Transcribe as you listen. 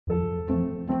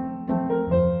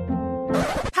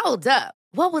Hold up.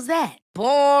 What was that?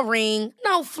 Boring.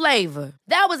 No flavor.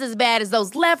 That was as bad as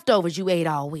those leftovers you ate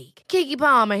all week. Keke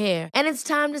Palmer here, and it's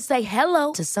time to say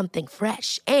hello to something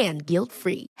fresh and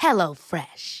guilt-free. Hello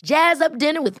Fresh. Jazz up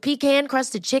dinner with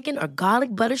pecan-crusted chicken or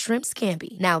garlic butter shrimp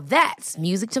scampi. Now that's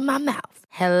music to my mouth.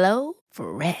 Hello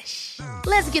Fresh.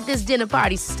 Let's get this dinner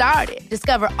party started.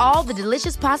 Discover all the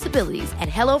delicious possibilities at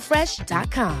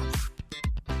hellofresh.com.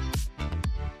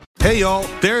 Hey, y'all,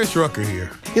 Darius Rucker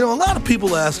here. You know, a lot of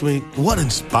people ask me, what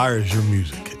inspires your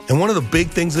music? And one of the big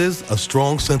things is a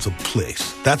strong sense of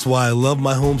place. That's why I love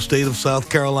my home state of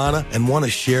South Carolina and want to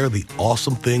share the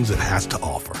awesome things it has to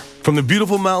offer. From the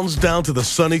beautiful mountains down to the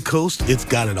sunny coast, it's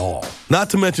got it all. Not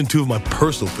to mention two of my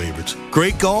personal favorites,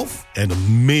 great golf and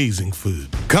amazing food.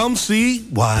 Come see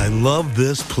why I love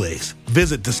this place.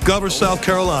 Visit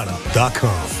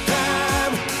discoversouthcarolina.com.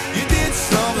 You did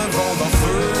something for the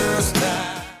first time.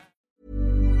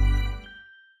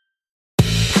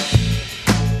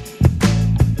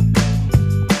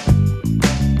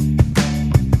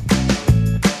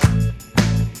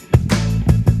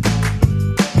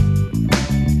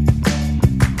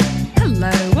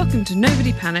 Welcome to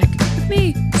Nobody Panic with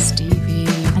me, Stevie.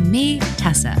 And me,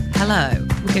 Tessa. Hello.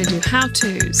 We're going to do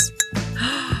how-tos.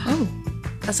 Oh,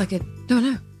 that's like a...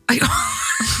 No. I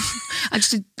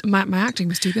just did... My acting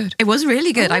was too good. It was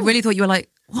really good. Oh. I really thought you were like,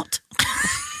 what?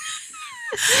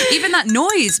 Even that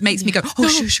noise makes me go, oh,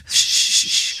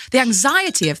 shh. The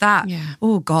anxiety of that. Yeah.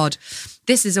 Oh, God.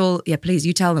 This is all... Yeah, please,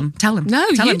 you tell them. Tell them. No,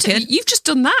 tell them, kid. You've just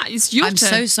done that. It's your I'm turn.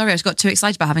 so sorry. I just got too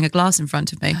excited about having a glass in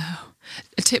front of me.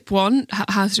 Tip 1,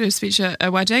 how to do a speech at a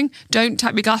wedding. Don't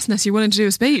tap your glass unless you're willing to do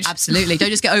a speech. Absolutely. Don't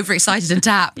just get overexcited and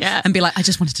tap and be like, I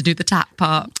just wanted to do the tap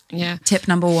part. Yeah. Tip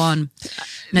number 1.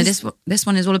 No, this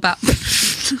one is all about...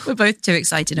 We're both too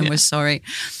excited and we're sorry.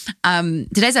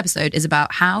 Today's episode is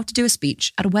about how to do a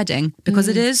speech at a wedding because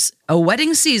it is a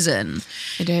wedding season.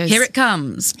 It is. Here it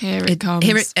comes. Here it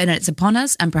comes. And it's upon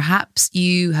us, and perhaps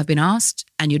you have been asked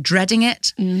and you're dreading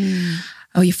it.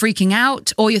 Or you're freaking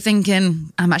out, or you're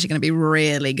thinking, I'm actually going to be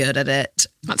really good at it.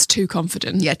 That's too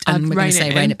confident. Yeah, and we're going to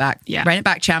say, rein it back. Yeah. Rein it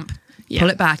back, champ. Yeah. Pull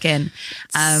it back in.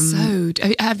 So,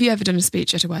 have you ever done a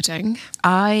speech at a wedding?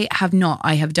 I have not.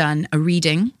 I have done a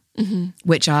reading,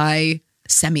 which I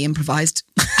semi-improvised.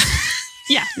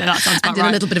 Yeah, no, that sounds about and did right.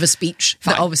 a little bit of a speech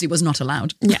that obviously was not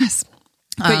allowed. Yes.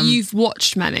 But you've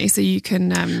watched many, so you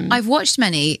can... I've watched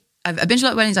many. I've been to a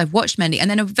lot of weddings. I've watched many. And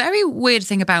then a very weird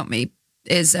thing about me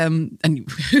is, and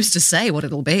who's to say what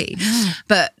it'll be,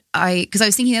 but because I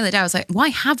was thinking the other day, I was like, why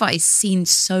have I seen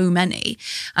so many?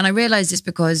 And I realized it's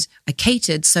because I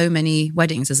catered so many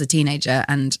weddings as a teenager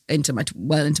and into my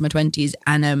 20s,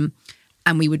 and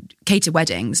we would cater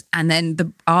weddings, and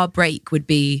then our break would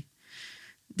be,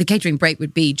 the catering break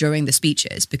would be during the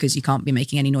speeches because you can't be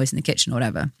making any noise in the kitchen or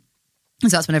whatever.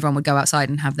 And so that's when everyone would go outside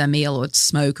and have their meal or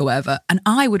smoke or whatever. And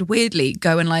I would weirdly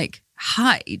go and like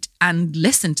hide and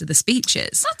listen to the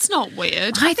speeches. That's not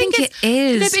weird. I think it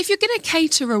is. No, but if you're going to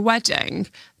cater a wedding,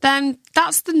 then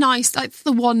that's the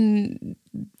one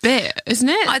bit, isn't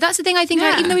it? That's the thing. I think,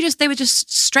 Yeah. even though they were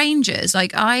just strangers,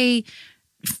 like I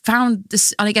found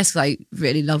this, and I guess I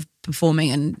really love performing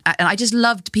and I just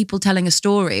loved people telling a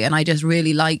story, and I just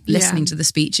really liked listening to the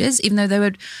speeches, even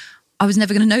though I was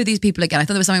never going to know these people again. I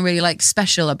thought there was something really like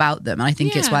special about them, and I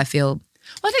think it's why I feel...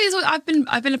 Well, I think it's,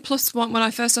 I've been a plus one when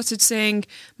I first started seeing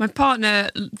my partner.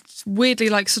 Weirdly,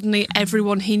 like suddenly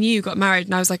everyone he knew got married,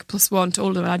 and I was like a plus one to all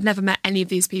of them. I'd never met any of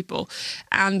these people,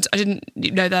 and I didn't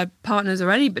know their partners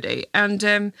or anybody. And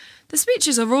the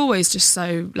speeches are always just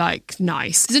so like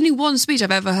nice. There's only one speech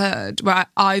I've ever heard where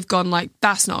I've gone like,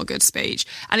 that's not a good speech,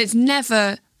 and it's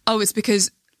never. Oh, it's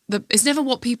because. It's never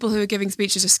what people who are giving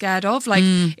speeches are scared of. Like,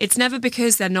 it's never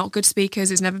because they're not good speakers.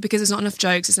 It's never because there's not enough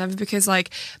jokes. It's never because like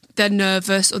they're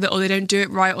nervous or they don't do it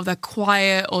right, or they're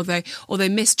quiet, or they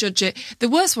misjudge it. The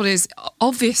worst one is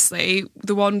obviously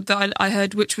the one that I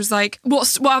heard, which was like, what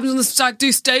happens on the stag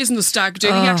do stays on the stag do.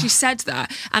 He actually said that,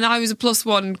 and I was a plus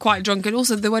one, quite drunk, and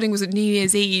also the wedding was at New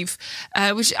Year's Eve,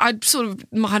 which I'd sort of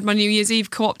had my New Year's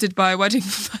Eve co-opted by a wedding.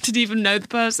 I didn't even know the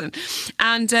person,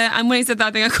 and when he said that,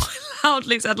 I think I quite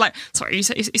loudly said, like, sorry, you're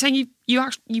saying you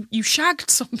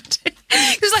shagged somebody?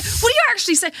 He was like, what do you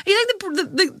actually say? Are you saying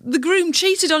the groom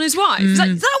cheated on his wife? He's like,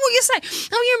 is that what you're saying?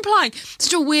 How are you implying?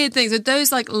 Such a weird thing. So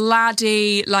those like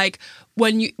laddie, like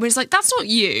when it's like, that's not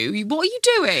you. What are you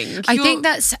doing? I think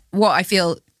that's what I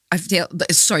feel.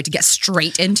 Sorry to get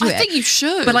straight into it. I think you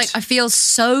should. But like, I feel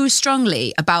so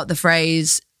strongly about the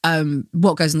phrase,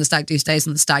 what goes on the stag do stays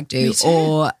on the stag do. Me too.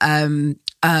 Or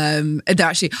they're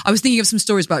actually, I was thinking of some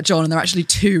stories about John, and they're actually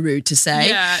too rude to say.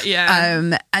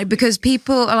 Yeah. Because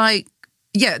people are like,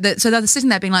 so they're sitting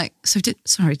there being like,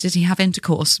 did he have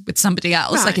intercourse with somebody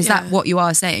else? Right, like, is that what you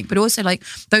are saying? But also, like,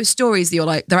 those stories that you're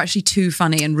like, they're actually too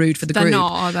funny and rude for the They're group.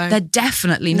 not, are they? They're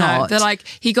definitely No, not. they're like,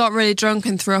 he got really drunk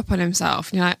and threw up on himself.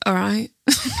 And you're like, all right.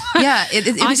 Yeah,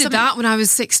 I did that when I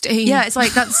was 16. Yeah, it's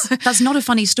like, that's not a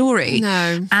funny story.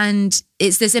 No. And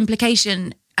it's this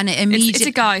implication, and it immediately... It's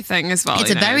a guy thing as well.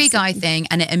 It's a very guy thing,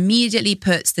 and it immediately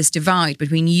puts this divide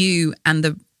between you and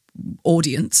the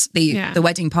audience, the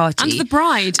wedding party, and the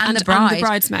bride, and the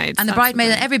bridesmaids, and the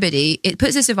bridesmaid, and everybody. It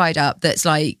puts this divide up that's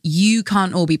like, you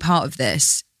can't all be part of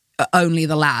this. Only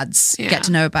the lads get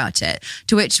to know about it.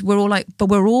 To which we're all like, but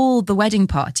we're all the wedding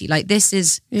party. Like, this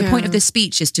is the point of this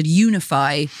speech, is to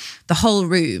unify the whole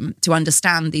room to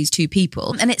understand these two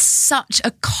people. And it's such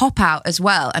a cop out as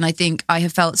well. And I think I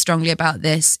have felt strongly about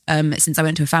this since I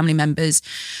went to a family member's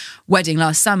wedding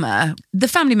last summer. The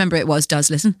family member it was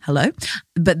does listen, hello,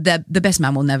 but the best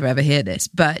man will never ever hear this.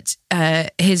 But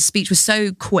his speech was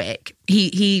so quick.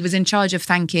 He was in charge of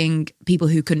thanking people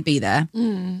who couldn't be there,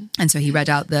 and so he read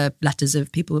out the letters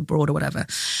of people abroad or whatever.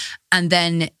 And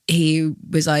then he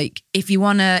was like, "If you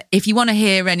wanna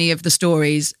hear any of the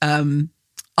stories,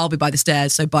 I'll be by the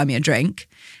stairs. So buy me a drink,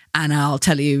 and I'll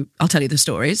tell you the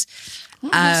stories."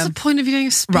 What's the point of you doing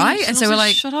a speech? Right? And so we're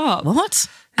like, shut up. What?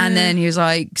 And then he was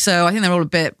like, so I think they're all a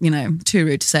bit, too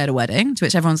rude to say at a wedding, to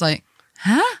which everyone's like,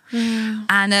 huh? Yeah.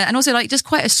 And also, like, just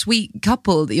quite a sweet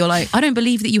couple that you're like, I don't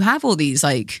believe that you have all these,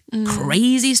 like,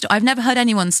 crazy stories. I've never heard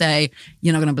anyone say,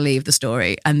 you're not going to believe the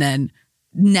story. And then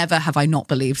never have I not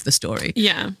believed the story.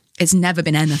 Yeah. It's never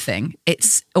been anything.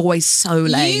 It's always so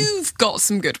lame. You've got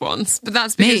some good ones, but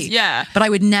that's because, But I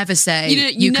would never say,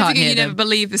 you never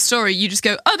believe the story. You just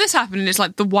go, oh, this happened, and it's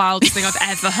like the wildest thing I've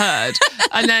ever heard.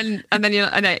 and then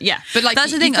But like,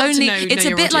 that's the thing. Only it's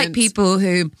a bit like people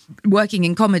who working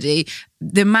in comedy.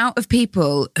 The amount of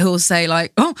people who will say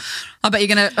like, oh, I bet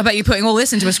you're putting all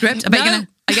this into a script. I bet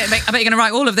you're gonna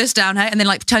write all of this down here, and then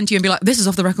like turn to you and be like, this is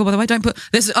off the record, by the way. Don't put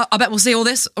this. I bet we'll see all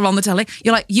this on the telly.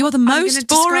 You're like, you are the most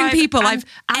boring people I've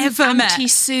ever met. Auntie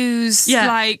Sue's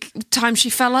like time she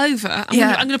fell over.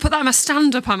 I'm going to put that in my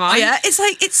stand-up. Am I? Yeah, it's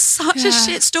like, it's such a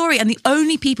shit story, and the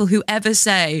only people who ever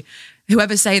say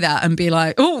that and be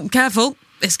like, oh, careful.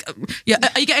 Are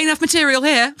you getting enough material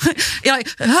here? You're like,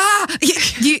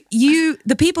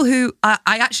 the people who I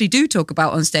actually do talk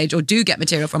about on stage, or do get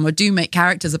material from, or do make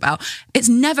characters about, it's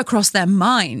never crossed their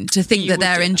mind to think that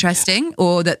they're interesting,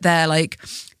 or that they're like,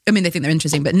 I mean, they think they're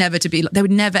interesting, but never to be. They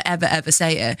would never, ever, ever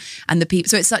say it. And the people,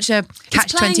 so it's such a catch-22.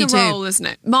 It's playing a role, isn't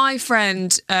it? My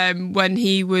friend, when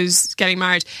he was getting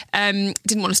married,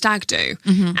 didn't want a stag do,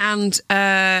 and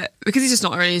because he's just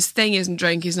not really his thing. He doesn't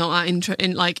drink. He's not that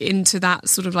into that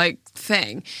sort of like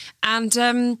thing, and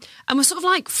we're sort of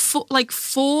like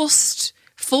forced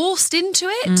into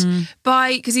it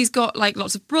because he's got like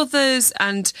lots of brothers,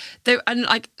 and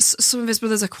like some of his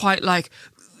brothers are quite like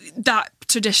that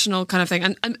traditional kind of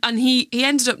thing, and he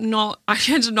ended up not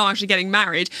actually getting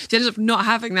married. He ended up not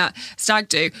having that stag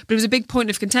do, but it was a big point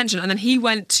of contention. And then he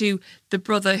went to the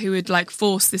brother who had like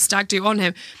forced this stag do on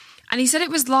him, and he said it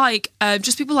was like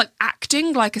just people like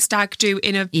acting like a stag do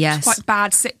in a quite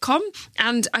bad sitcom.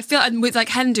 And I feel, and with like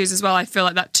hen dos as well, I feel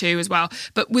like that too as well.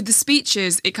 But with the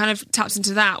speeches, it kind of taps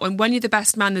into that. When you're the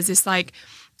best man, there's this like,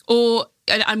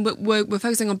 and we're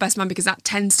focusing on best man because that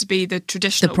tends to be the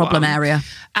traditional problem area,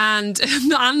 and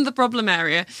the problem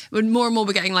area. When more and more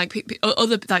we're getting like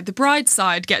other, like the bride's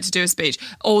side get to do a speech,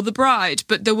 or the bride,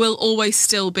 but there will always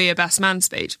still be a best man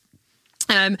speech.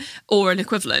 Or an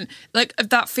equivalent, like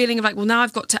that feeling of like, well, now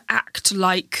I've got to act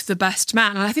like the best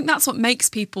man. And I think that's what makes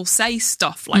people say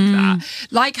stuff like that.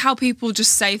 Like how people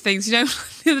just say things, the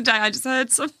other day I just heard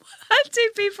two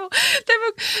people, they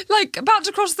were like about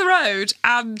to cross the road,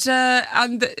 and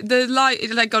the light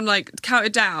had like gone like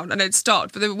counted down and it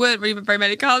stopped, but there weren't really very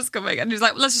many cars coming, and he was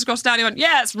like, well, let's just cross down. He went,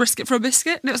 yeah, let's risk it for a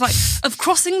biscuit. And it was like, of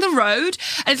crossing the road.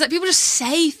 And it's like people just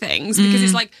say things because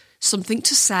it's like something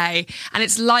to say, and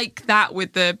it's like that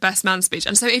with the best man speech.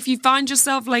 And so if you find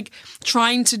yourself like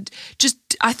trying to just,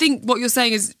 I think what you're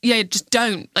saying is, just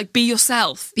don't, like, be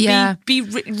yourself, be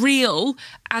real,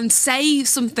 and say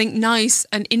something nice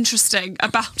and interesting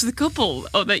about the couple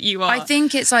or that you are. I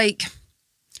think it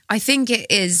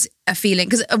is a feeling,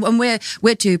 because when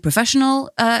we're two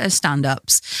professional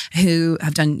stand-ups who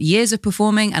have done years of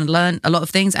performing and learned a lot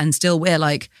of things, and still we're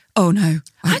like, oh no.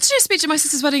 I had to do a speech at my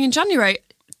sister's wedding in January.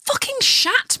 Fucking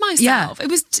shat myself. Yeah. It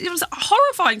was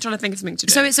horrifying trying to think of something to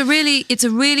do. So it's a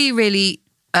really, really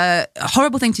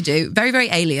horrible thing to do. Very, very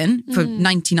alien for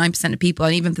 99% of people,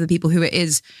 and even for the people who it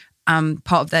is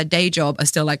part of their day job are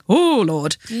still like, oh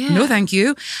Lord, no thank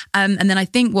you. And then I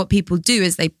think what people do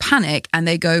is they panic and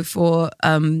they go for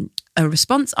a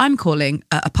response I'm calling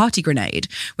a party grenade,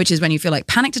 which is when you feel like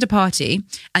panicked at a party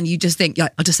and you just think, I'll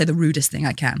just say the rudest thing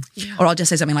I can, or I'll just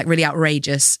say something like really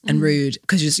outrageous and rude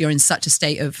because you're in such a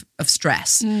state of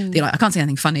stress. You're like, I can't say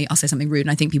anything funny, I'll say something rude.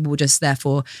 And I think people will just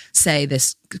therefore say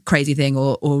this crazy thing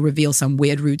or reveal some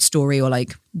weird rude story or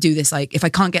like do this, like if I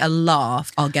can't get a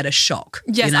laugh, I'll get a shock.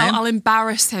 Yes, you know? I'll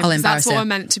embarrass him. That's what we're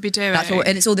meant to be doing.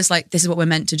 And it's all this like, this is what we're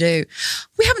meant to do.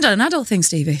 We haven't done an adult thing,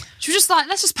 Stevie. Should we just like,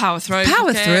 let's just power through.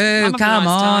 Power through, come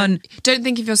on. Don't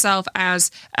think of yourself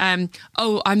as, I'm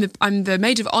the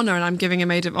maid of honour and I'm giving a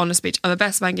maid of honour speech. I'm the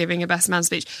best man giving a best man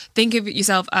speech. Think of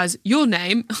yourself as your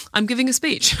name. I'm giving a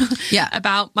speech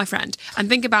about my friend. And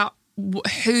think about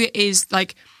who it is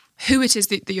that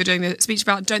you're doing the speech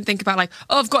about. Don't think about like,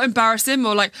 oh, I've got to embarrass him,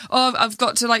 or like, oh, I've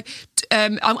got to like,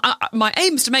 my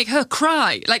aim is to make her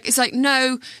cry. Like, it's like,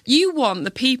 no, you want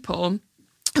the people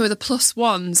who are the plus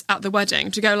ones at the wedding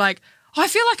to go like, oh, I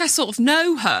feel like I sort of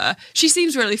know her. She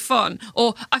seems really fun.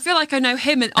 Or I feel like I know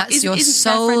him. And that's your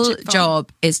sole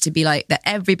job, is to be like that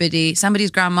everybody,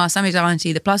 somebody's grandma, somebody's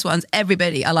auntie, the plus ones,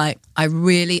 everybody are like, I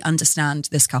really understand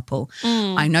this couple.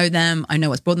 I know them. I know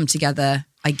what's brought them together.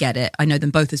 I get it. I know them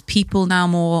both as people now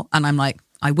more. And I'm like,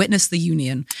 I witnessed the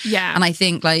union. Yeah. And I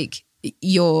think like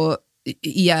I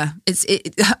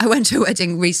went to a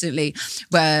wedding recently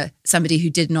where somebody who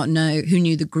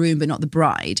knew the groom but not the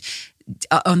bride,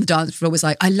 on the dance floor was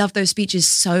like, I love those speeches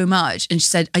so much. And she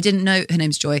said, I didn't know, her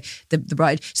name's Joy, the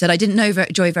bride, she said, I didn't know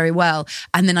Joy very well.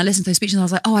 And then I listened to those speeches and I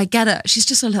was like, oh, I get it. She's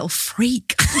just a little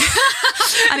freak.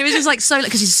 And it was just like so,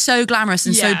 because she's so glamorous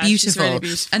and so beautiful. Really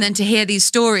beautiful. And then to hear these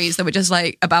stories that were just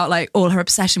like about like all her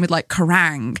obsession with like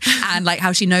Kerrang and like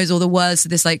how she knows all the words to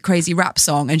this like crazy rap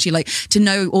song, and she like to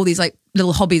know all these like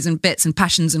little hobbies and bits and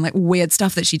passions and like weird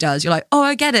stuff that she does. You're like, oh,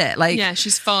 I get it. Like, yeah,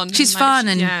 she's fun. She's fun,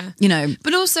 and you know.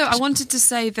 But also, I wanted to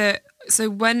say that.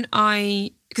 So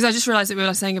because I just realised that we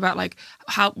were saying about like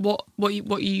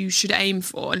what you should aim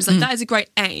for, and it's like that is a great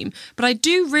aim. But I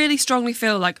do really strongly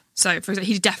feel like, so for example,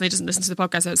 he definitely doesn't listen to the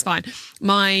podcast, so it's fine.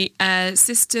 My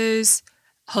sister's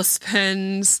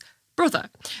husband's brother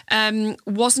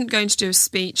wasn't going to do a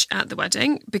speech at the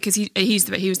wedding because he was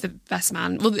the best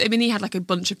man. Well, I mean, he had like a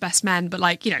bunch of best men, but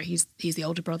like, you know, he's the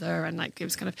older brother, and like it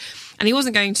was kind of, and he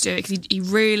wasn't going to do it because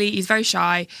he's very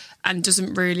shy and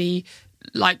doesn't really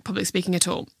like public speaking at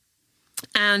all.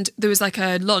 And there was like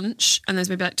a lunch, and there's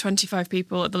maybe like 25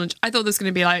 people at the lunch. I thought there was going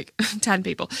to be like 10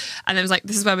 people, and it was like,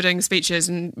 this is where we're doing the speeches,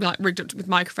 and we're like rigged up with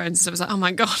microphones. So I was like, oh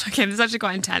my god, okay, this is actually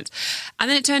quite intense. And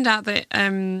then it turned out that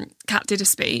Kat did a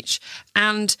speech,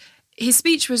 and his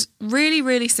speech was really,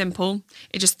 really simple.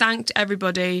 It just thanked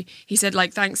everybody. He said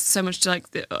like, thanks so much to like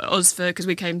us because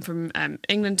we came from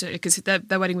England, because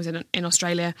their wedding was in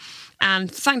Australia,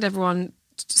 and thanked everyone.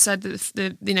 Said that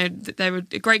that they were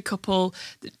a great couple,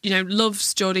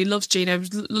 loves Geordie, loves Gina, it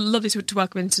was lovely to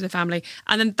welcome into the family,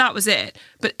 and then that was it.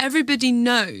 But everybody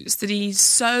knows that he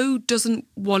so doesn't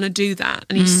want to do that,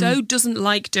 and he so doesn't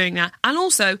like doing that, and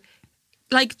also,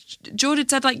 like Geordie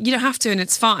said, like, you don't have to, and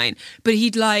it's fine. But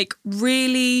he'd like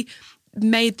really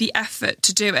made the effort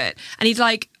to do it, and he'd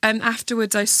like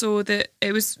afterwards I saw that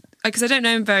it was because I don't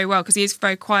know him very well because he is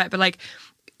very quiet, but like.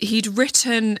 He'd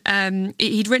written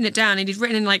it down, and he'd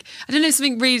written in like, I don't know,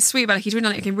 something really sweet about it. He'd written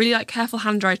on it in really like careful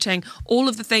handwriting, all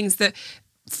of the things that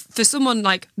for someone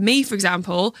like me, for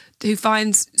example, who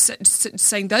finds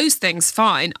saying those things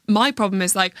fine. My problem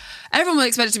is like, everyone will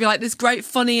expect it to be like this great,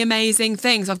 funny, amazing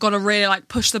thing. So I've got to really like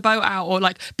push the boat out or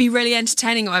like be really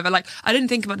entertaining or whatever. Like, I didn't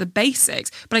think about the basics,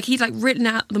 but like he'd like written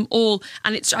out them all,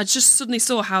 and I just suddenly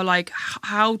saw how like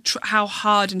how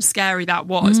hard and scary that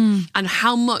was, and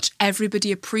how much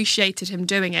everybody appreciated him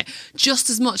doing it. Just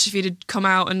as much if he'd had come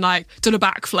out and like done a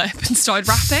backflip and started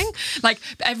rapping. Like,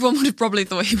 everyone would have probably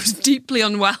thought he was deeply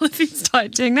unwell if he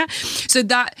started doing that. So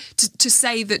that to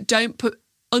say that don't put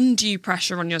undue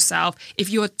pressure on yourself. If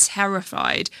you're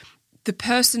terrified, the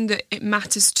person that it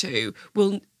matters to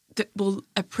will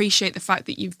appreciate the fact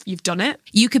that you've done it.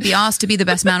 You could be asked to be the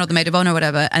best man or the maid of honor or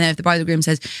whatever, and then if the bride or groom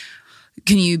says,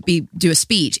 can you do a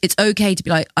speech? It's okay to be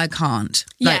like, I can't.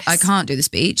 Like, I can't do the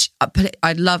speech.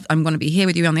 I'm going to be here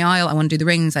with you on the aisle. I want to do the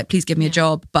rings. Like, please give me a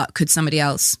job, but could somebody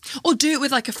else? Or do it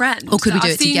with like a friend. Or could we do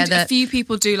it together? A few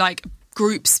people do like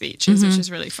group speeches, which is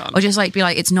really fun. Or just like be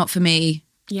like, it's not for me.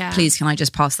 Yeah. Please, can I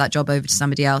just pass that job over to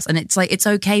somebody else? And it's like, it's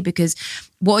okay, because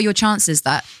what are your chances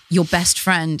that your best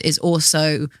friend is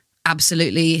also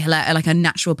absolutely like a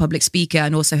natural public speaker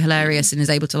and also hilarious and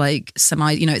is able to like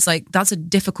surmise, it's like that's a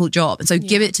difficult job. And so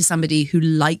give it to somebody who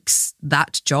likes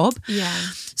that job. Yeah.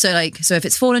 So if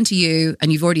it's fallen to you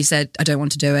and you've already said, I don't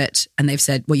want to do it, and they've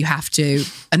said, well, you have to,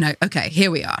 and no, okay,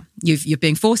 here we are. You're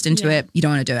being forced into it. You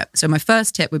don't want to do it. So my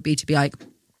first tip would be to be like,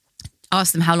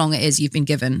 ask them how long it is you've been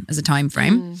given as a time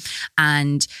frame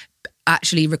and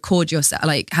actually record yourself,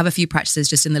 like have a few practices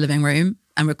just in the living room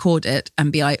and record it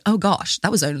and be like, oh gosh,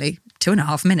 that was only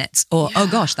 2.5 minutes, or oh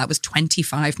gosh, that was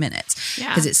 25 minutes.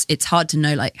 Because it's hard to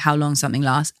know like how long something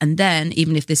lasts. And then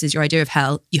even if this is your idea of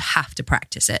hell, you have to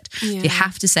practice it. You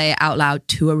have to say it out loud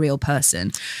to a real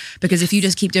person. Because if you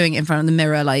just keep doing it in front of the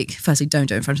mirror, like firstly, don't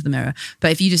do it in front of the mirror.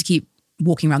 But if you just keep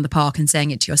walking around the park and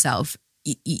saying it to yourself,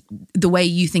 the way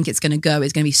you think it's going to go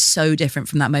is going to be so different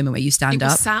from that moment where you stand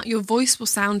up. Your voice will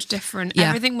sound different.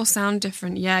 Everything will sound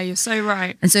different. Yeah, you're so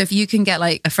right. And so if you can get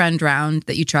like a friend round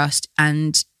that you trust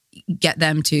and get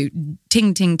them to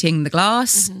ting, ting, ting the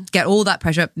glass, get all that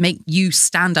pressure up, make you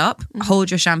stand up,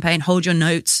 hold your champagne, hold your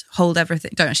notes, hold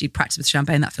everything. Don't actually practice with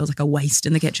champagne. That feels like a waste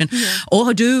in the kitchen.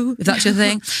 Or do, if that's your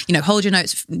thing. Hold your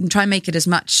notes, try and make it as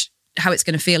much how it's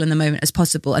going to feel in the moment as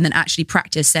possible, and then actually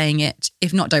practice saying it,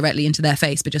 if not directly into their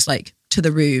face, but just like to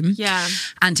the room.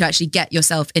 And to actually get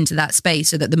yourself into that space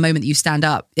so that the moment that you stand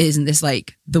up isn't this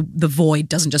like the void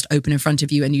doesn't just open in front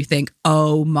of you and you think,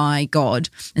 oh my God.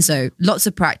 And so lots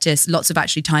of practice, lots of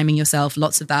actually timing yourself,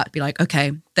 lots of that, be like,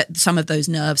 okay, that some of those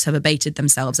nerves have abated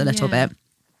themselves a little bit.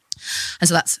 And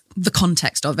so that's the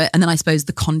context of it. And then I suppose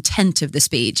the content of the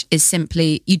speech is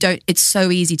simply, it's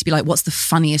so easy to be like, what's the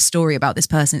funniest story about this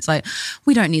person? It's like,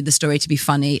 we don't need the story to be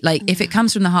funny. Like if it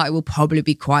comes from the heart, it will probably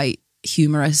be quite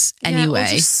humorous anyway. Or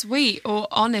just sweet or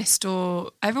honest,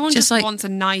 or everyone just like, wants a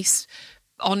nice,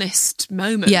 honest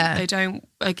moment. They don't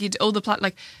like all the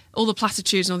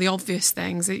platitudes and all the obvious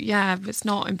things. It's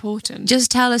not important. Just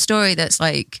tell a story that's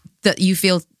like, that you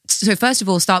feel. So first of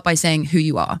all, start by saying who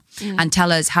you are and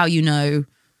tell us how you know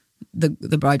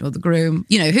the bride or the groom,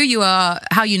 who you are,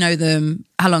 how you know them,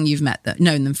 how long you've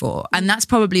known them for. And that's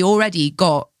probably already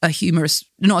got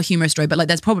not a humorous story, but like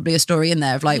there's probably a story in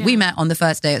there of like, we met on the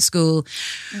first day at school.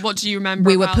 What do you remember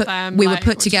about them? We were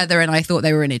put together and I thought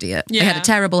they were an idiot. They had a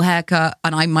terrible haircut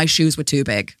and my shoes were too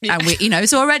big. And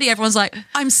so already everyone's like,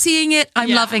 I'm seeing it, I'm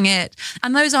loving it.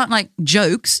 And those aren't like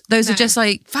jokes. Those are just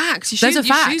like facts. Those are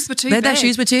facts. Shoes were too big. Their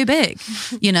shoes were too big.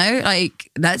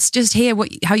 Like let's just hear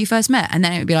how you first met. And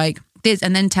then it would be like, this,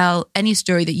 and then tell any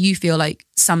story that you feel like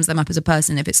sums them up as a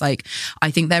person. If it's like,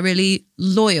 I think they're really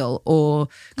loyal or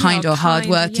kind or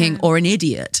hardworking or an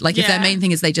idiot. Like if their main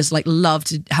thing is they just like love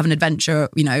to have an adventure,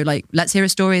 like let's hear a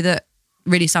story that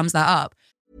really sums that up.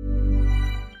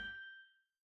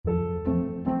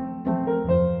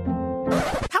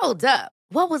 Hold up.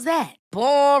 What was that?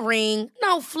 Boring.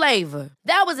 No flavor.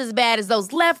 That was as bad as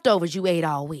those leftovers you ate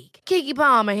all week. Keke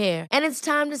Palmer here, and it's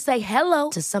time to say hello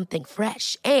to something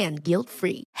fresh and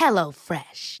guilt-free. Hello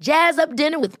Fresh. Jazz up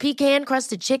dinner with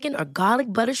pecan-crusted chicken or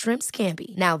garlic butter shrimp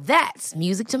scampi. Now that's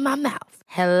music to my mouth.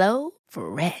 Hello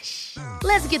Fresh.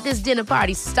 Let's get this dinner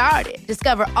party started.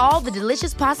 Discover all the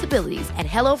delicious possibilities at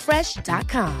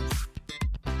hellofresh.com.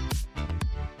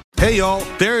 Hey, y'all,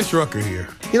 Darius Rucker here.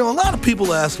 A lot of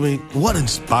people ask me, what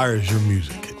inspires your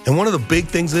music? And one of the big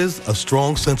things is a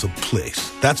strong sense of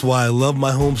place. That's why I love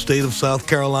my home state of South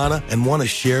Carolina and want to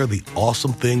share the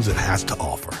awesome things it has to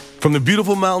offer. From the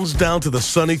beautiful mountains down to the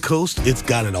sunny coast, it's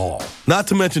got it all. Not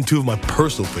to mention two of my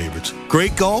personal favorites,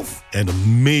 great golf and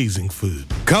amazing food.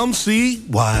 Come see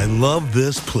why I love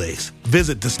this place.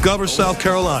 Visit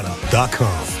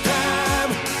discoversouthcarolina.com.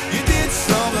 You did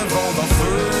something for the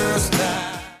first time.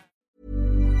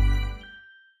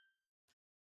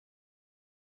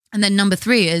 And then number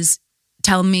 3 is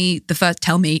tell me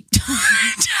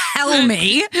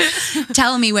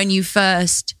when you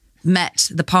first met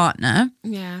the partner.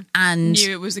 And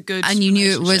knew it was a good and you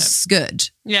knew it was good.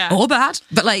 Or bad.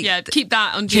 But like keep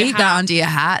that under your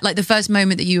hat. Like the first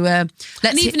moment that you were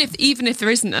even if there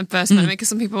isn't a first moment, because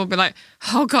some people will be like,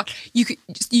 oh God, you can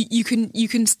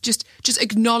just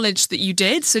acknowledge that you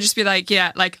did. So just be like,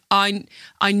 I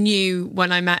knew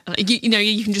when I met, like, you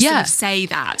can just sort of say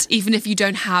that, even if you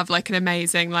don't have like an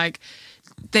amazing like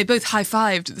they both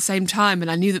high-fived at the same time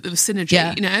and I knew that there was synergy,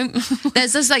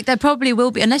 There's just like, there probably will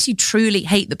be, unless you truly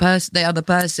hate the other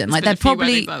person. Like there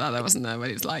probably... like that, wasn't there, when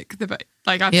it was like,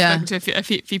 I've spoken to a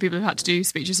few people who've had to do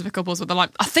speeches for couples where they're like,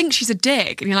 I think she's a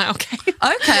dick. And you're like, okay.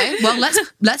 Okay, well, let's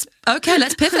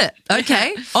pivot.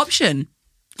 Okay, option.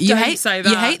 You hate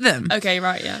them. Okay,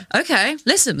 right, yeah. Okay,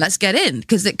 listen, let's get in.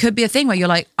 Because it could be a thing where you're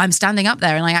like, I'm standing up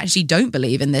there and I actually don't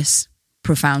believe in this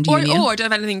profound Or union. I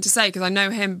don't have anything to say because I know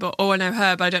him, or I know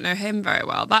her, but I don't know him very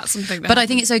well. That's something that But I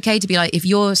think it's okay to be like, if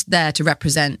you're there to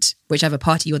represent whichever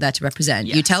party you're there to represent,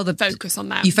 you tell the focus on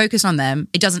them. You focus on them.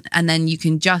 It doesn't, and then you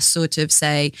can just sort of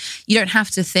say, you don't have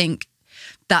to think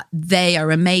that they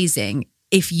are amazing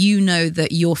if you know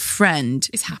that your friend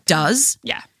Is happy. does.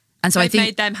 Yeah. And so I They've think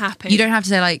made them happy. You don't have to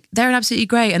say like, they're absolutely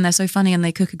great and they're so funny and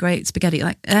they cook a great spaghetti.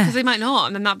 Like, Because they might not,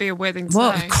 and then that'd be a weird thing to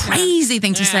what say. a crazy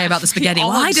thing to say Yeah. about the spaghetti. Odd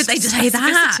Why did they say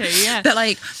that? specificity, yeah. But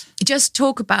like, just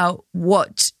talk about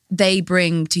what they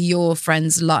bring to your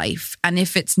friend's life. And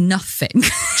if it's nothing,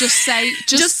 Just say,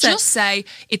 Just say-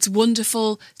 it's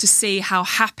wonderful to see how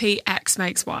happy X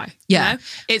makes Y. Yeah. You know?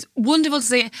 It's wonderful to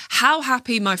see how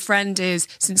happy my friend is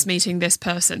since meeting this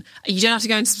person. You don't have to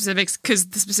go into specifics because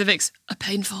the specifics are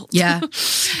painful. yeah.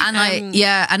 And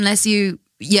unless you,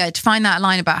 to find that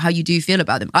line about how you do feel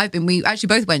about them. We actually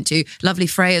both went to lovely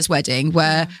Freya's wedding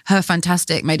where her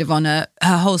fantastic maid of honour,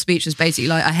 her whole speech was basically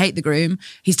like, I hate the groom.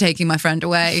 He's taking my friend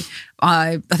away.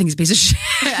 I think he's a piece of shit.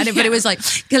 But it was like,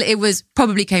 it was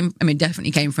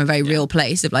definitely came from a very real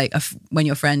place of like, when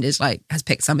your friend is like, has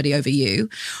picked somebody over you.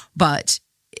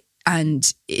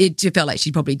 And it felt like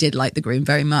she probably did like the groom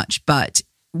very much. But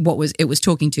it was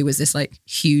talking to was this like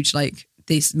huge, like,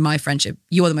 my friendship,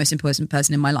 you're the most important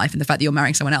person in my life, and the fact that you're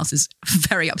marrying someone else is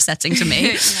very upsetting to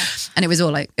me. And it was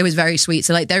all like, it was very sweet.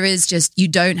 So like, there is just, you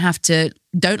don't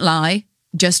lie,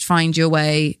 just find your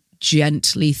way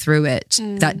gently through it.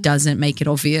 That doesn't make it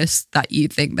obvious that you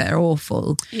think they're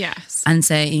awful. Yes. And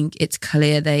saying it's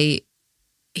clear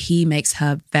he makes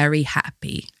her very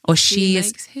happy, or she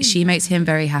makes him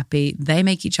very happy. They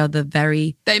make each other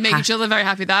very each other very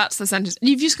happy. That's the sentence.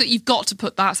 You've got to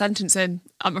put that sentence in.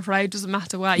 I'm afraid, doesn't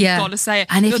matter where. You've got to say it.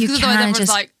 And if you Because can, otherwise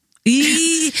just like,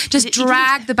 just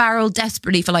drag the barrel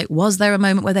desperately for like, was there a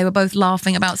moment where they were both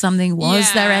laughing about something?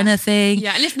 Was there anything?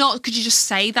 Yeah, and if not, could you just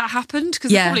say that happened?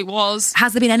 Because there probably was.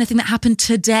 Has there been anything that happened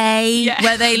today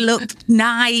where they looked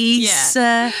nice?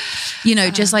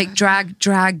 Just like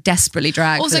desperately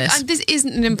drag. Also, for this. this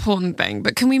isn't an important thing,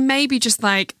 but can we maybe just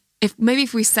like, if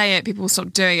we say it, people will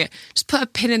stop doing it. Just put a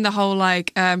pin in the whole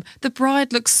like, the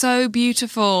bride looks so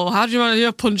beautiful. How do you want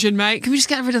your punching, mate? Can we just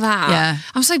get rid of that? Yeah.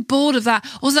 I'm so bored of that.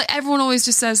 Also, like, everyone always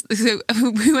just says,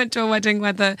 we went to a wedding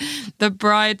where the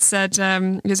bride said,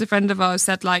 there's a friend of ours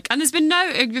said like, and there's been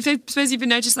I suppose you've been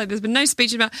noticed, like there's been no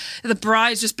speech about the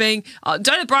brides just being,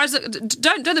 don't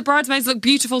the bridesmaids look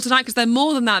beautiful tonight? Because they're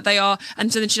more than that, they are.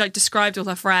 And so then she like described all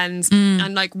her friends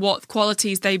and like what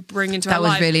qualities they bring into her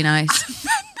life. That was really nice.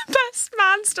 Best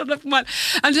man stood up and went,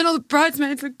 and then all the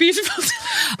bridesmaids look beautiful.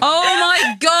 Oh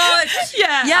my God.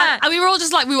 Yeah. And we were all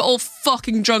just like, we were all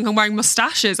fucking drunk and wearing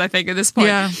moustaches, I think, at this point.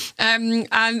 Yeah. And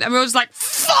we were all just like,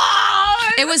 fuck!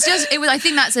 I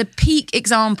think that's a peak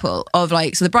example of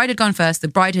like, so the bride had gone first. The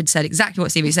bride had said exactly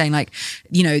what Stevie was saying, like,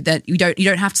 that you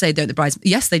don't have to say don't the brides.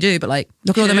 Yes, they do, but like,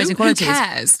 look at all the amazing qualities. Who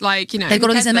cares? Like, they've got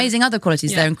all these amazing other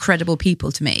qualities. They're incredible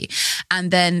people to me.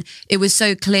 And then it was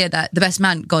so clear that the best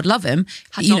man, God love him,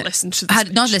 had not listened to the had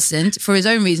speech. not listened for his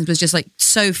own reasons, was just like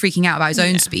so freaking out about his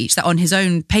own speech that on his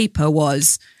own paper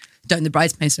was, don't the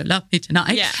bridesmaids love me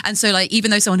tonight? Yeah. And so like,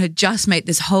 even though someone had just made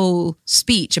this whole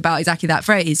speech about exactly that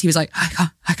phrase, he was like, I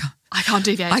can't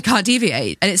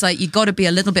deviate. And it's like, you got to be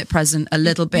a little bit present, a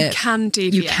little bit. You can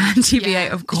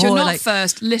deviate. Of course. If you're not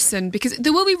first, listen, because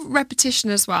there will be repetition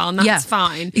as well, and that's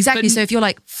fine. Exactly. But so if you're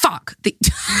like, fuck.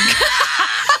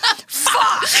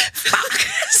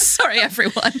 Sorry,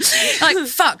 everyone. Like,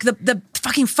 fuck, the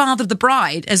fucking father of the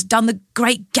bride has done the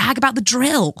great gag about the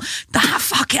drill.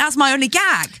 That's my only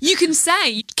gag. You can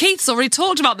say, Keith's already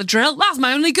talked about the drill. That's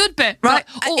my only good bit. Right.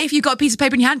 Or, if you've got a piece of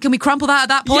paper in your hand, can we crumple that at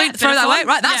that point? Yeah, Throw that away?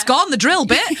 Right, that's gone, the drill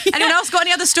bit. Anyone else got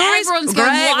any other stories? Everyone's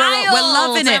going wild. We're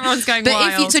loving it. Everyone's going but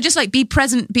wild. So just like be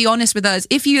present, be honest with us.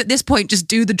 If you at this point just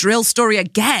do the drill story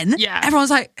again, everyone's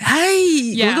like,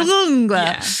 hey. Yeah.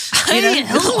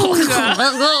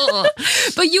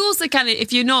 But you also can,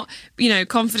 if you're not,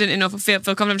 confident enough or feel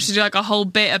confident to do like a whole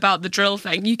bit about the drill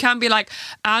thing, you can be like,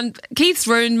 and Keith's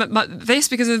ruined this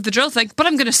because of the drill thing, but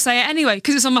I'm going to say it anyway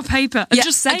because it's on my paper. And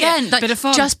just say again, it. Like, bit of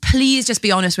fun. Please just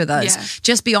be honest with us. Yeah.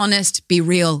 Just be honest, be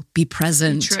real, be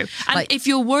present. True. And if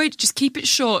you're worried, just keep it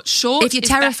short. Short if you're is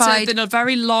terrified better than a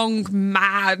very long,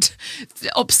 mad,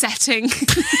 upsetting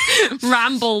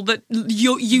ramble that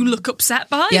you look upset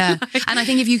by. Yeah. And I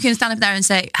think if you can stand up there and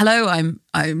say, hello,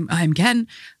 I'm Ken.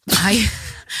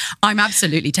 I'm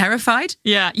absolutely terrified.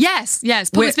 Yeah. Yes.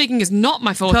 Public speaking is not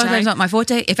my forte. It's not my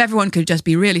forte. If everyone could just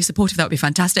be really supportive, that would be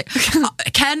fantastic.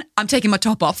 Ken, I'm taking my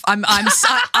top off. I'm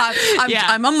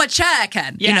on my chair,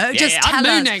 Ken. Just tell I'm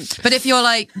us. mooning. But if you're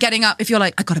like getting up, if you're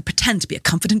like, I got to pretend to be a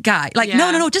confident guy. Like,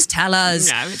 no, just tell us.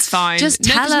 No, it's fine. Just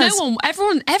tell us.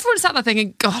 Everyone sat there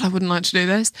thinking, God, I wouldn't like to do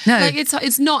this. No. Like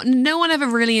it's not. No one ever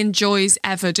really enjoys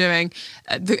ever doing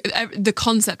the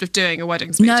concept of doing a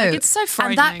wedding speech. No, Like, it's so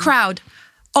frightening. And that crowd.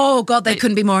 Oh God, they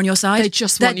couldn't be more on your side. They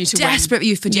just want you to win. They're desperate for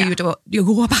you to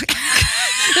go back.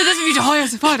 They're desperate for you to hire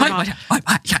Spider-Man.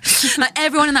 Like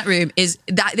everyone in that room is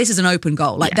that. This is an open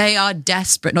goal. Like they are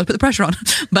desperate. Not to put the pressure on,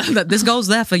 but this goal's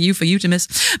there for you to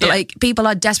miss. But like people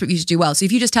are desperate for you to do well. So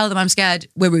if you just tell them I'm scared,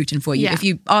 we're rooting for you. Yeah. If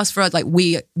you ask for us, like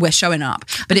we're showing up.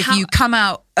 But if you come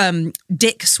out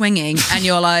dick swinging and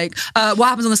you're like, what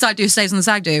happens on the stag do stays on the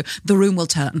stag do, the room will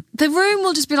turn. The room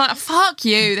will just be like, fuck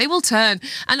you. They will turn.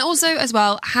 And also as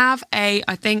well, have a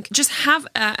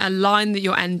line that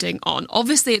you're ending on.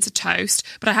 Obviously it's a toast,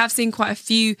 but I have seen quite a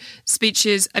few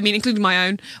speeches, I mean, including my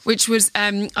own, which was,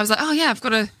 I was like, oh yeah, I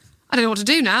don't know what to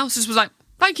do now. So just was like,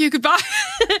 thank you, goodbye.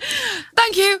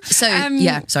 Thank you. So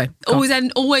sorry. Always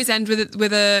end with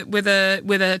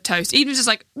a toast. Even just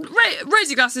like raise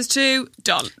your glasses to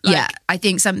done. Like, I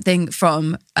think something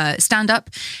from stand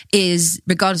up is,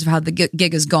 regardless of how the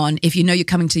gig has gone, if you know you're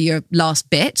coming to your last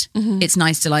bit, it's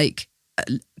nice to like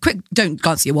quick. Don't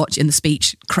glance at your watch in the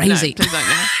speech. Crazy. No, please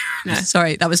don't. No.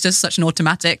 Sorry, that was just such an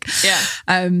automatic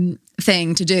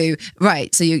thing to do.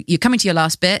 Right, so you're coming to your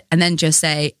last bit and then just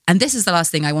say, and this is the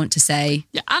last thing I want to say.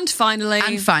 Yeah, and finally.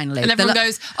 And everyone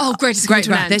goes, oh, great, it's great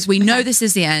to an end. We know this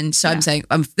is the end. So I'm saying,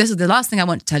 this is the last thing I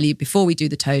want to tell you before we do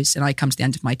the toast and I come to the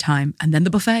end of my time and then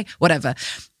the buffet, whatever.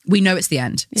 We know it's the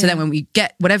end. So then when we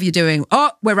get whatever you're doing,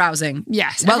 we're rousing.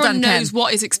 Yes, well everyone done, knows Ken.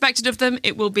 what is expected of them.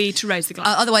 It will be to raise the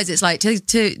glass. Otherwise it's like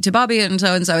to Barbie and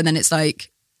so, and then it's like,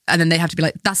 and then they have to be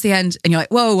like, that's the end. And you're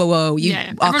like, whoa.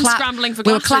 Everyone's scrambling for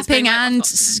we were glasses, clapping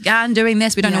being and doing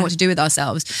this. We don't know what to do with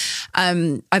ourselves.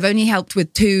 I've only helped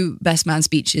with 2 best man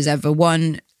speeches ever.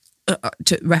 One,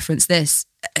 to reference this,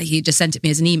 he just sent it me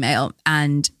as an email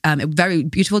and very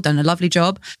beautiful, done a lovely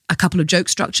job. A couple of joke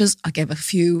structures. I gave a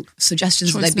few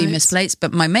suggestions that they'd been misplaced.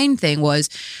 But my main thing was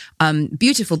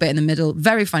beautiful bit in the middle,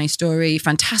 very funny story,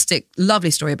 fantastic,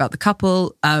 lovely story about the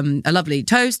couple, a lovely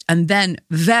toast, and then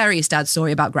very sad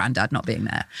story about Grandad not being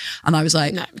there. And I was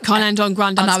like... No, can't end on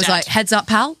Grandad's And I was dead. like, heads up,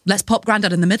 pal, let's pop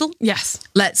Grandad in the middle. Yes.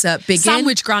 Let's begin.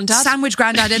 Sandwich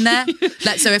Grandad in there.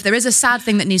 So if there is a sad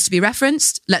thing that needs to be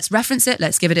referenced, let's reference it,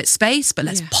 let's give it its space, but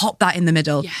let's pop that in the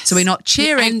middle. Yes. So we're not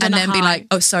cheering and then be like,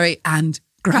 oh, sorry, and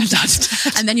Grandad.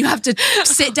 And then you have to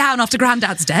sit down after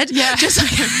Grandad's dead. Yeah.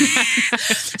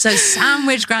 So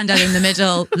sandwich Grandad in the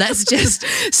middle. Let's just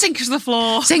sink to the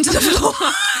floor. Because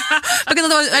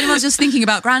otherwise anyone's just thinking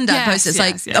about Grandad posts.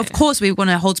 It's of course we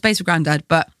want to hold space for Grandad,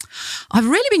 but I've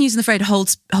really been using the phrase hold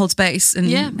space.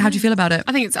 And how do you feel about it?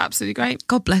 I think it's absolutely great.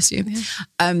 God bless you.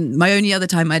 Yeah. My only other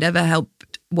time I'd ever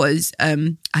helped was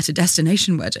at a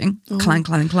destination wedding, clang,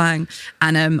 clang, clang.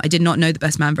 And I did not know the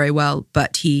best man very well,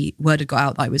 but word had got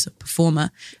out that I was a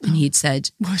performer and he'd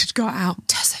said... Word had got out.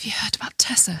 Tessa, have you heard about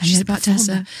Tessa? Have you heard about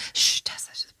Tessa? Shh,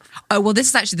 Tessa. Oh, well, this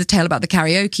is actually the tale about the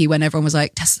karaoke when everyone was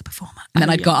like, Tessa's the performer. And then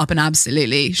I'd got up and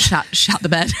absolutely shut the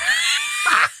bed.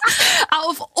 Out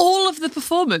of all of the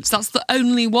performance, that's the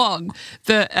only one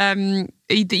that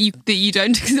you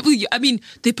don't. I mean,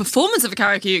 the performance of a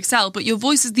karaoke you excel, but your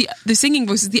voice is the singing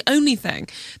voice is the only thing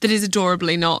that is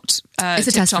adorably not. It's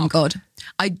a test from God.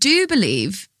 I do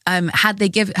believe had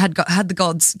the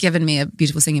gods given me a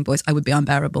beautiful singing voice, I would be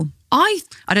unbearable. I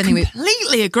don't think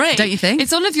completely agree. Don't you think?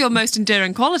 It's one of your most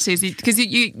endearing qualities because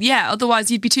otherwise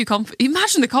you'd be too confident.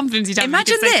 Imagine the confidence you'd have.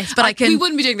 Imagine this, but we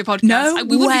wouldn't be doing the podcast. No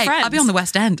we wouldn't way. be friends. I'd be on the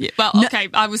West End. Yeah, well, okay.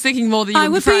 I was thinking more that you I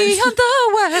would would be friends. be on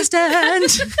the West End.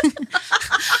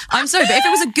 I'm sorry, but if it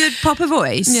was a good proper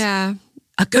voice,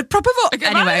 a good proper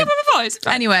voice.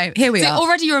 Anyway, here we are.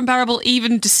 Already you're unbearable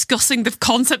even discussing the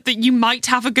concept that you might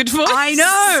have a good voice. I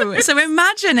know. So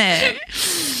imagine it.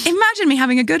 Imagine me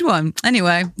having a good one.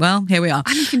 Anyway, well, here we are.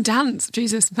 And you can dance.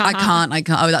 Jesus. I can't.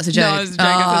 Oh, that's a joke. No, it's a joke.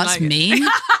 That's mean.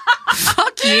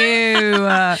 Fuck you.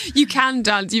 You can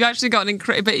dance. You've actually got an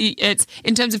incredible... But it's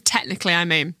in terms of technically, I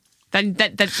mean... Then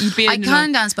you'd be. I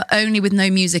can dance, but only with no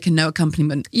music and no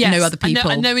accompaniment, no other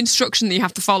people, and no instruction that you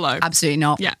have to follow. Absolutely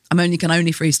not. Yeah, I can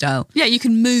only freestyle. Yeah, you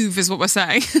can move, is what we're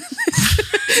saying.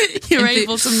 You're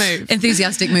able to move.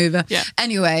 Enthusiastic mover. Yeah.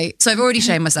 Anyway, so I've already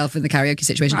shamed myself in the karaoke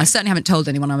situation. Right. I certainly haven't told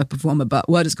anyone I'm a performer, but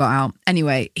word has got out.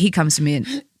 Anyway, he comes to me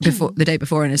the day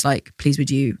before and is like, please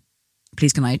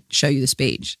can I show you the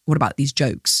speech? What about these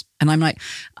jokes? And I'm like,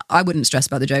 I wouldn't stress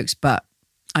about the jokes, but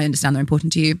I understand they're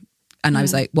important to you. And I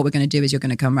was like, what we're going to do is you're going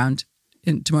to come round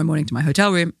tomorrow morning to my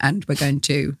hotel room and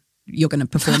you're going to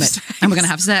perform it and we're going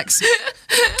to have sex.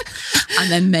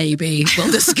 And then maybe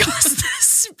we'll discuss the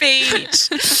speech.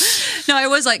 No, I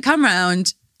was like, come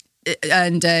round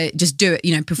and just do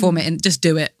it, perform it and just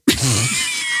do it.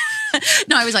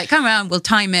 No, I was like, come around, we'll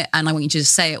time it, and I want you to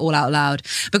just say it all out loud.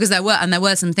 Because there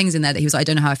were some things in there that he was like, I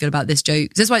don't know how I feel about this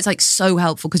joke. This is why it's like so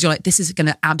helpful, because you're like, this is going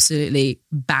to absolutely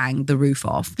bang the roof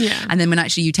off. Yeah. And then when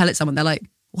actually you tell it to someone, they're like,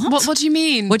 what? What do you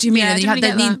mean? What do you mean? Yeah, And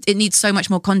then it needs so much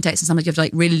more context, and sometimes you have to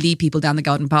like really lead people down the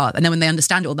garden path. And then when they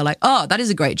understand it all, they're like, oh, that is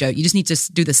a great joke. You just need to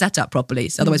do the setup properly.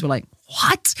 So otherwise we're like,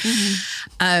 what?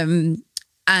 Mm-hmm.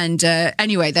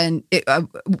 Anyway, then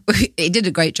it did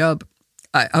a great job.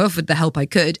 I offered the help I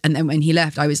could. And then when he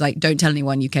left, I was like, don't tell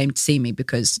anyone you came to see me,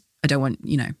 because I don't want,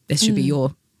 this should be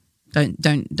your,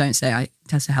 don't say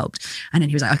Tessa helped. And then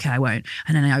he was like, okay, I won't.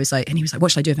 And then he was like,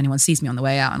 what should I do if anyone sees me on the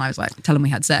way out? And I was like, tell them we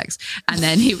had sex. And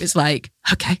then he was like,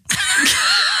 okay.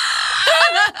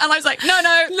 And I was like, no,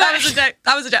 that was a joke.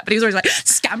 That was a joke. But he was always like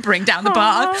scampering down the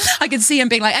path. I could see him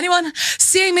being like, anyone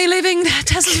seeing me leaving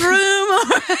Tessa's room or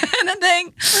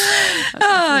anything?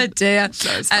 Oh dear.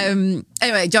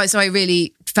 Anyway, so I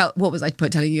really felt, what was I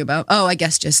telling you about? Oh, I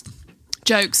guess just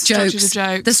jokes. Structures of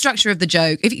jokes. The structure of the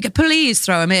joke. If you could, please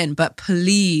throw them in, but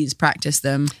please practice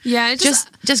them. Yeah.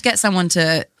 Just get someone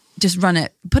to just run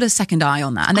it, put a second eye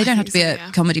on that. And they don't have to be a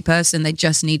comedy person. They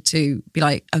just need to be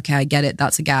like, okay, I get it.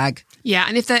 That's a gag. Yeah,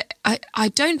 and I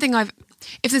don't think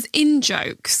if there's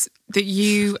in-jokes that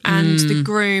you and the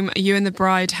groom, you and the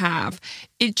bride have,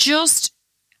 it just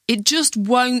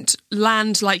won't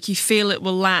land like you feel it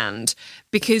will land,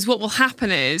 because what will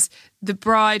happen is the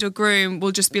bride or groom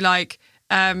will just be like,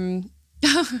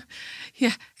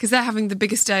 yeah, because they're having the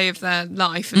biggest day of their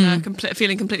life and they're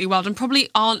feeling completely wild and probably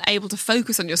aren't able to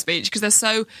focus on your speech because they're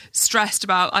so stressed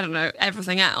about, I don't know,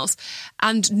 everything else.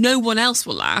 And no one else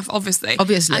will laugh, obviously. And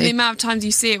the amount of times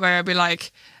you see it where I'll be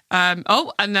like,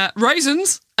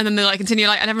 raisins. And then they like continue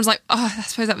and everyone's like, oh, I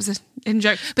suppose that was an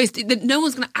in-joke. But no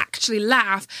one's going to actually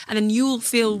laugh, and then you'll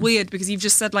feel weird because you've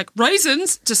just said like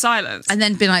raisins to silence. And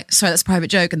then be like, sorry, that's a private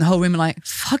joke. And the whole room are like,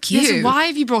 fuck you. Yeah, so why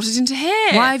have you brought it into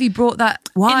here? Why have you brought that?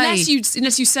 Why? Unless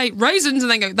you say raisins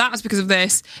and then go, that's because of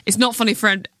this. It's not funny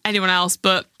for anyone else,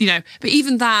 but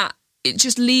even that, it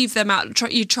just leave them out.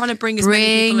 You're trying to bring as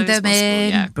many people in as possible.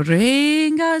 Yeah.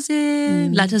 Bring us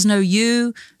in. Let us know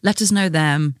you. Let us know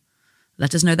them.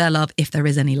 Let us know their love, if there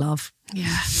is any love.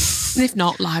 Yeah. And if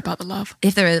not, lie about the love.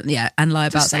 If there is, and lie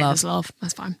about the love. There's love.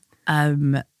 That's fine.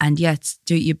 And yet,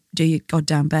 do your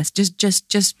goddamn best.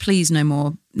 Just please, no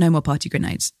more party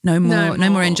grenades. No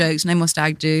more in jokes. No more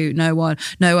stag do. No.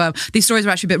 These stories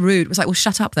were actually a bit rude. It was like, well,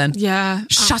 shut up then. Yeah.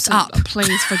 Shut up,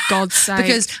 please, for God's sake.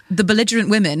 Because the belligerent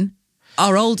women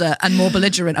are older and more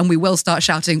belligerent, and we will start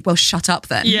shouting, well, shut up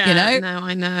then. Yeah, no,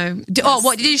 I know.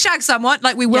 What, did you shag someone?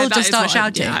 Like, we will just start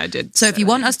shouting. I did. So if you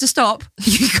want us to stop,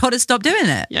 you got to stop doing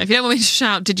it. Yeah, if you don't want me to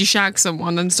shout, did you shag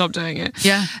someone, then stop doing it.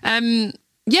 Yeah.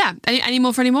 Yeah. Any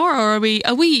more for any more? Or are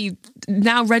we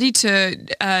now ready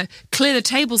to clear the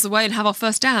tables away and have our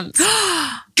first dance?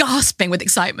 Gasping with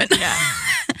excitement. Yeah.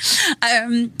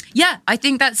 I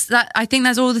think that's that. I think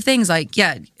that's all the things. Like,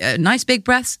 nice big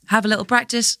breaths, have a little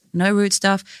practice, no rude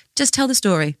stuff. Just tell the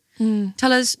story.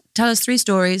 Tell us 3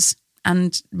 stories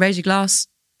and raise your glass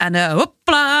and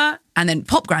whoop-la, and then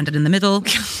pop Grandad in the middle.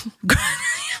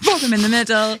 Pop him in the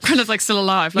middle. Kind of like still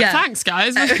alive. Like, thanks,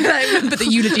 guys. I remember the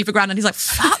eulogy for Grandad. He's like,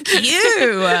 fuck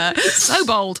you. So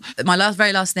bold. My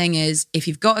very last thing is, if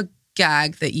you've got a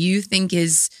gag that you think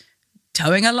is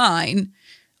towing a line,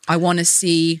 I want to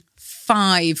see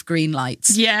 5 green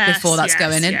lights before that's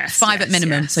going in. 5 at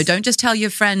minimum. So don't just tell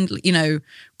your friend,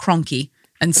 Cronky,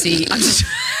 and see. I'm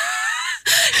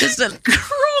just a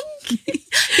Cronky.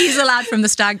 He's a lad from the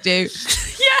stag do.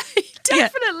 Yeah.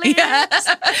 Definitely. Yeah.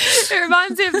 It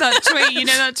reminds me of that tweet,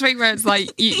 that tweet where it's like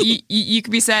you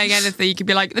could be saying anything. You could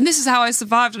be like, and this is how I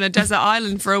survived on a desert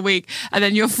island for a week. And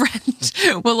then your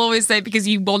friend will always say, because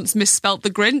you once misspelt the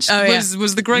Grinch,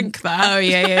 was the Grink there. Oh,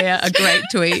 yeah. A great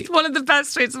tweet. One of the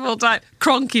best tweets of all time.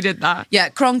 Cronky did that. Yeah,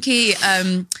 Cronky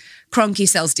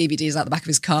sells DVDs out the back of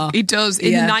his car. He does,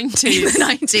 in the 90s. In the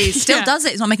 90s. Still does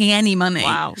it. He's not making any money.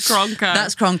 Wow, Cronko.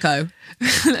 That's Cronko.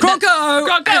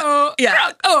 Cronko!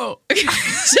 Yeah. Oh.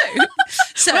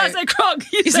 So when I say Cronk,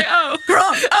 you say oh.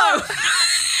 Cronk. Oh.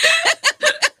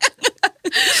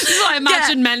 This is what I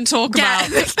imagine men talk about.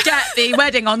 Get the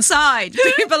wedding on side.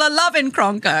 People are loving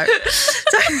Cronko.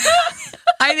 So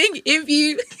I think if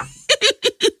you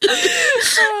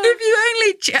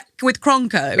only check with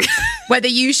Cronko whether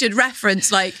you should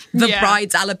reference like the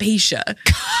bride's alopecia,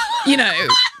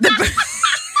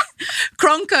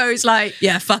 Cronco's like,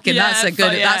 yeah, fuck him. Yeah,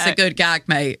 that's a good gag,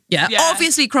 mate. Yeah.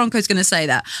 Obviously Cronco's going to say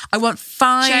that. I want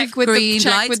 5 green lights.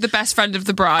 Check with the best friend of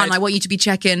the bride. And I want you to be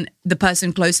checking the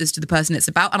person closest to the person it's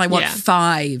about. And I want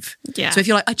 5. Yeah. So if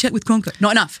you're like, I checked with Cronco,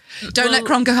 not enough. Don't let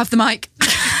Cronco have the mic.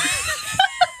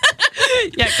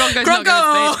 Yeah, Cronco's not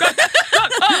going to speak.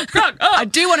 Cronco. I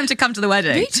do want him to come to the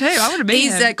wedding. Me too. I want to meet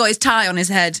him. He's got his tie on his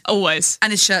head. Always.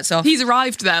 And his shirt's off. He's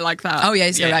arrived there like that. Oh,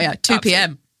 yeah. 2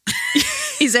 p.m.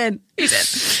 He's in.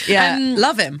 Yeah,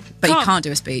 love him. But he can't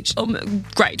do a speech.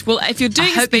 Great. Well, if you're doing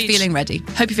a speech... Hope you're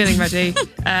feeling ready.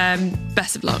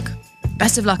 Best of luck.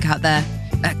 Best of luck out there.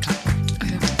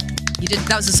 You did.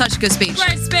 That was such a good speech.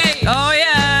 Great speech. Oh,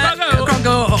 yeah.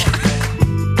 Cronco.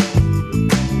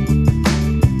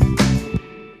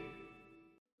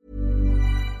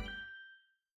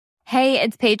 Hey,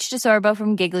 it's Paige DeSorbo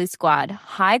from Giggly Squad.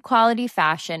 High quality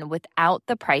fashion without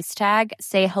the price tag.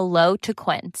 Say hello to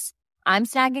Quince. I'm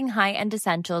snagging high-end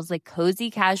essentials like cozy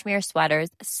cashmere sweaters,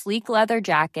 sleek leather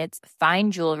jackets,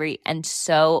 fine jewelry, and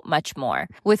so much more.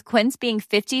 With Quince being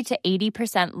 50 to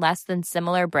 80% less than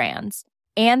similar brands.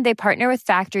 And they partner with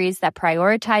factories that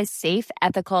prioritize safe,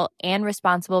 ethical, and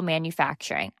responsible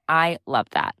manufacturing. I love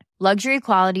that. Luxury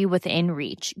quality within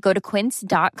reach. Go to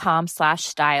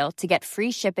quince.com/style to get free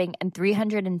shipping and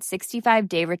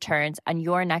 365-day returns on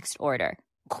your next order.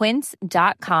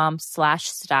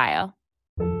 Quince.com/style.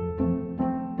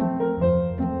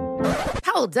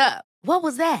 Hold up. What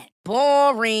was that?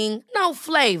 Boring. No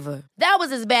flavor. That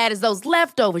was as bad as those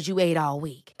leftovers you ate all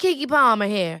week. Keke Palmer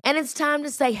here, and it's time to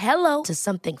say hello to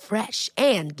something fresh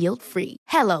and guilt-free.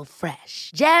 Hello Fresh.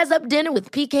 Jazz up dinner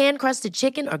with pecan-crusted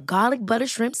chicken or garlic butter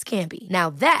shrimp scampi. Now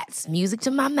that's music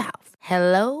to my mouth.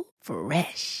 Hello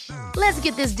Fresh. Let's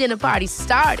get this dinner party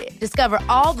started. Discover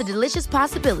all the delicious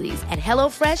possibilities at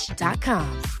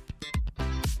hellofresh.com.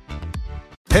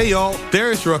 Hey, y'all,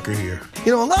 Darius Rucker here.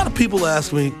 You know, a lot of people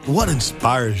ask me, what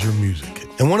inspires your music?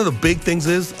 And one of the big things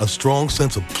is a strong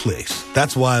sense of place.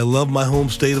 That's why I love my home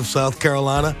state of South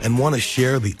Carolina and want to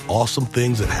share the awesome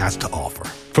things it has to offer.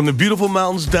 From the beautiful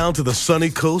mountains down to the sunny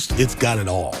coast, it's got it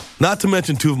all. Not to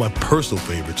mention 2 of my personal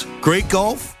favorites, great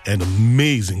golf and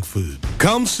amazing food.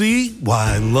 Come see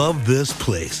why I love this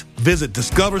place. Visit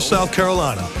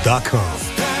discoversouthcarolina.com.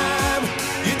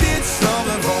 You did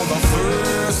something for the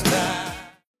first time.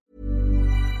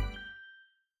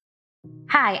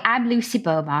 Hi, I'm Lucy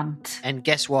Beaumont. And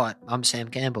guess what? I'm Sam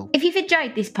Campbell. If you've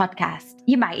enjoyed this podcast,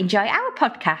 you might enjoy our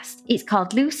podcast. It's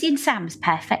called Lucy and Sam's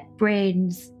Perfect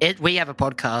Brains. We have a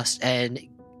podcast, and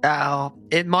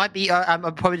it might be, I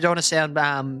probably don't want to sound,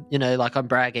 like I'm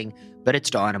bragging, but it's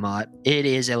dynamite. It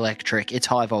is electric. It's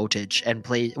high voltage. And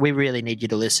please, we really need you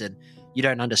to listen. You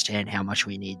don't understand how much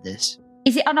we need this.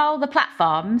 Is it on all the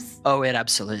platforms? Oh, it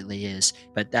absolutely is.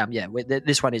 But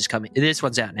this one is coming. This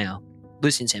one's out now.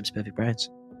 Lucy and Sam's Perfect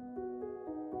Brains.